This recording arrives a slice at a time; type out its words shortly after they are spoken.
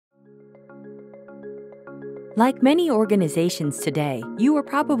Like many organizations today, you are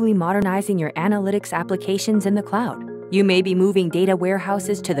probably modernizing your analytics applications in the cloud. You may be moving data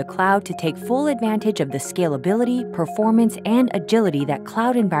warehouses to the cloud to take full advantage of the scalability, performance, and agility that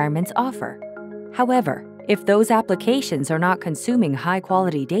cloud environments offer. However, if those applications are not consuming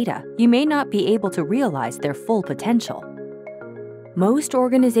high-quality data, you may not be able to realize their full potential. Most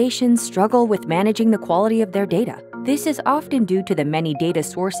organizations struggle with managing the quality of their data. This is often due to the many data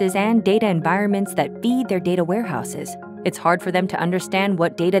sources and data environments that feed their data warehouses. It's hard for them to understand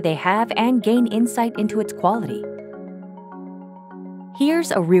what data they have and gain insight into its quality.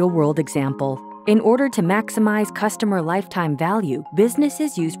 Here's a real-world example. In order to maximize customer lifetime value,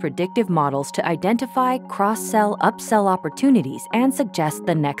 businesses use predictive models to identify cross-sell, upsell opportunities and suggest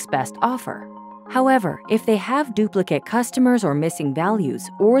the next best offer. However, if they have duplicate customers or missing values,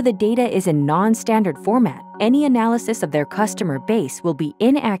 or the data is in non-standard format, any analysis of their customer base will be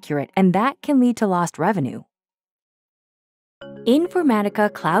inaccurate, and that can lead to lost revenue.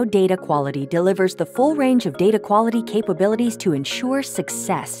 Informatica Cloud Data Quality delivers the full range of data quality capabilities to ensure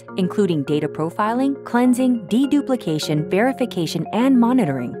success, including data profiling, cleansing, deduplication, verification, and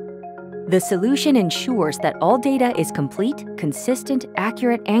monitoring. The solution ensures that all data is complete, consistent,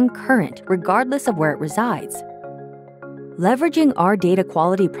 accurate, and current, regardless of where it resides. Leveraging our data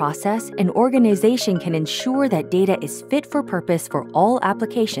quality process, an organization can ensure that data is fit for purpose for all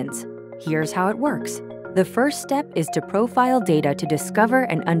applications. Here's how it works. The first step is to profile data to discover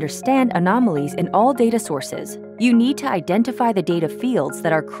and understand anomalies in all data sources. You need to identify the data fields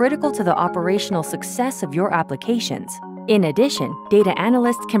that are critical to the operational success of your applications. In addition, data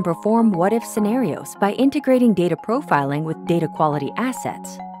analysts can perform what-if scenarios by integrating data profiling with data quality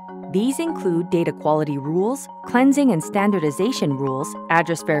assets. These include data quality rules, cleansing and standardization rules,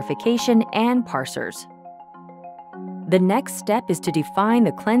 address verification, and parsers. The next step is to define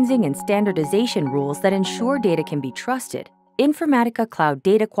the cleansing and standardization rules that ensure data can be trusted. Informatica Cloud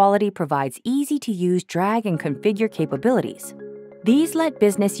Data Quality provides easy-to-use drag and configure capabilities. These let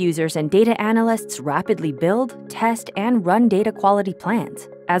business users and data analysts rapidly build, test, and run data quality plans.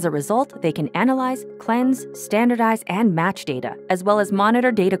 As a result, they can analyze, cleanse, standardize, and match data, as well as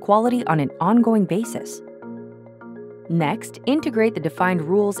monitor data quality on an ongoing basis. Next, integrate the defined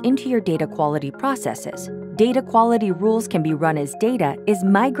rules into your data quality processes. Data quality rules can be run as data is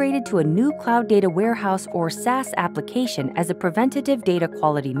migrated to a new cloud data warehouse or SaaS application as a preventative data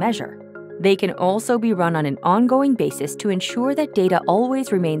quality measure. They can also be run on an ongoing basis to ensure that data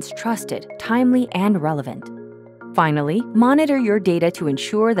always remains trusted, timely, and relevant. Finally, monitor your data to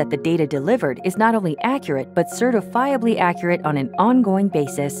ensure that the data delivered is not only accurate but certifiably accurate on an ongoing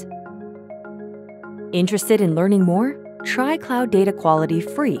basis. Interested in learning more? Try Cloud Data Quality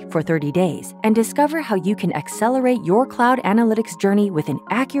free for 30 days and discover how you can accelerate your cloud analytics journey with an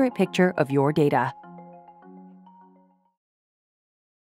accurate picture of your data.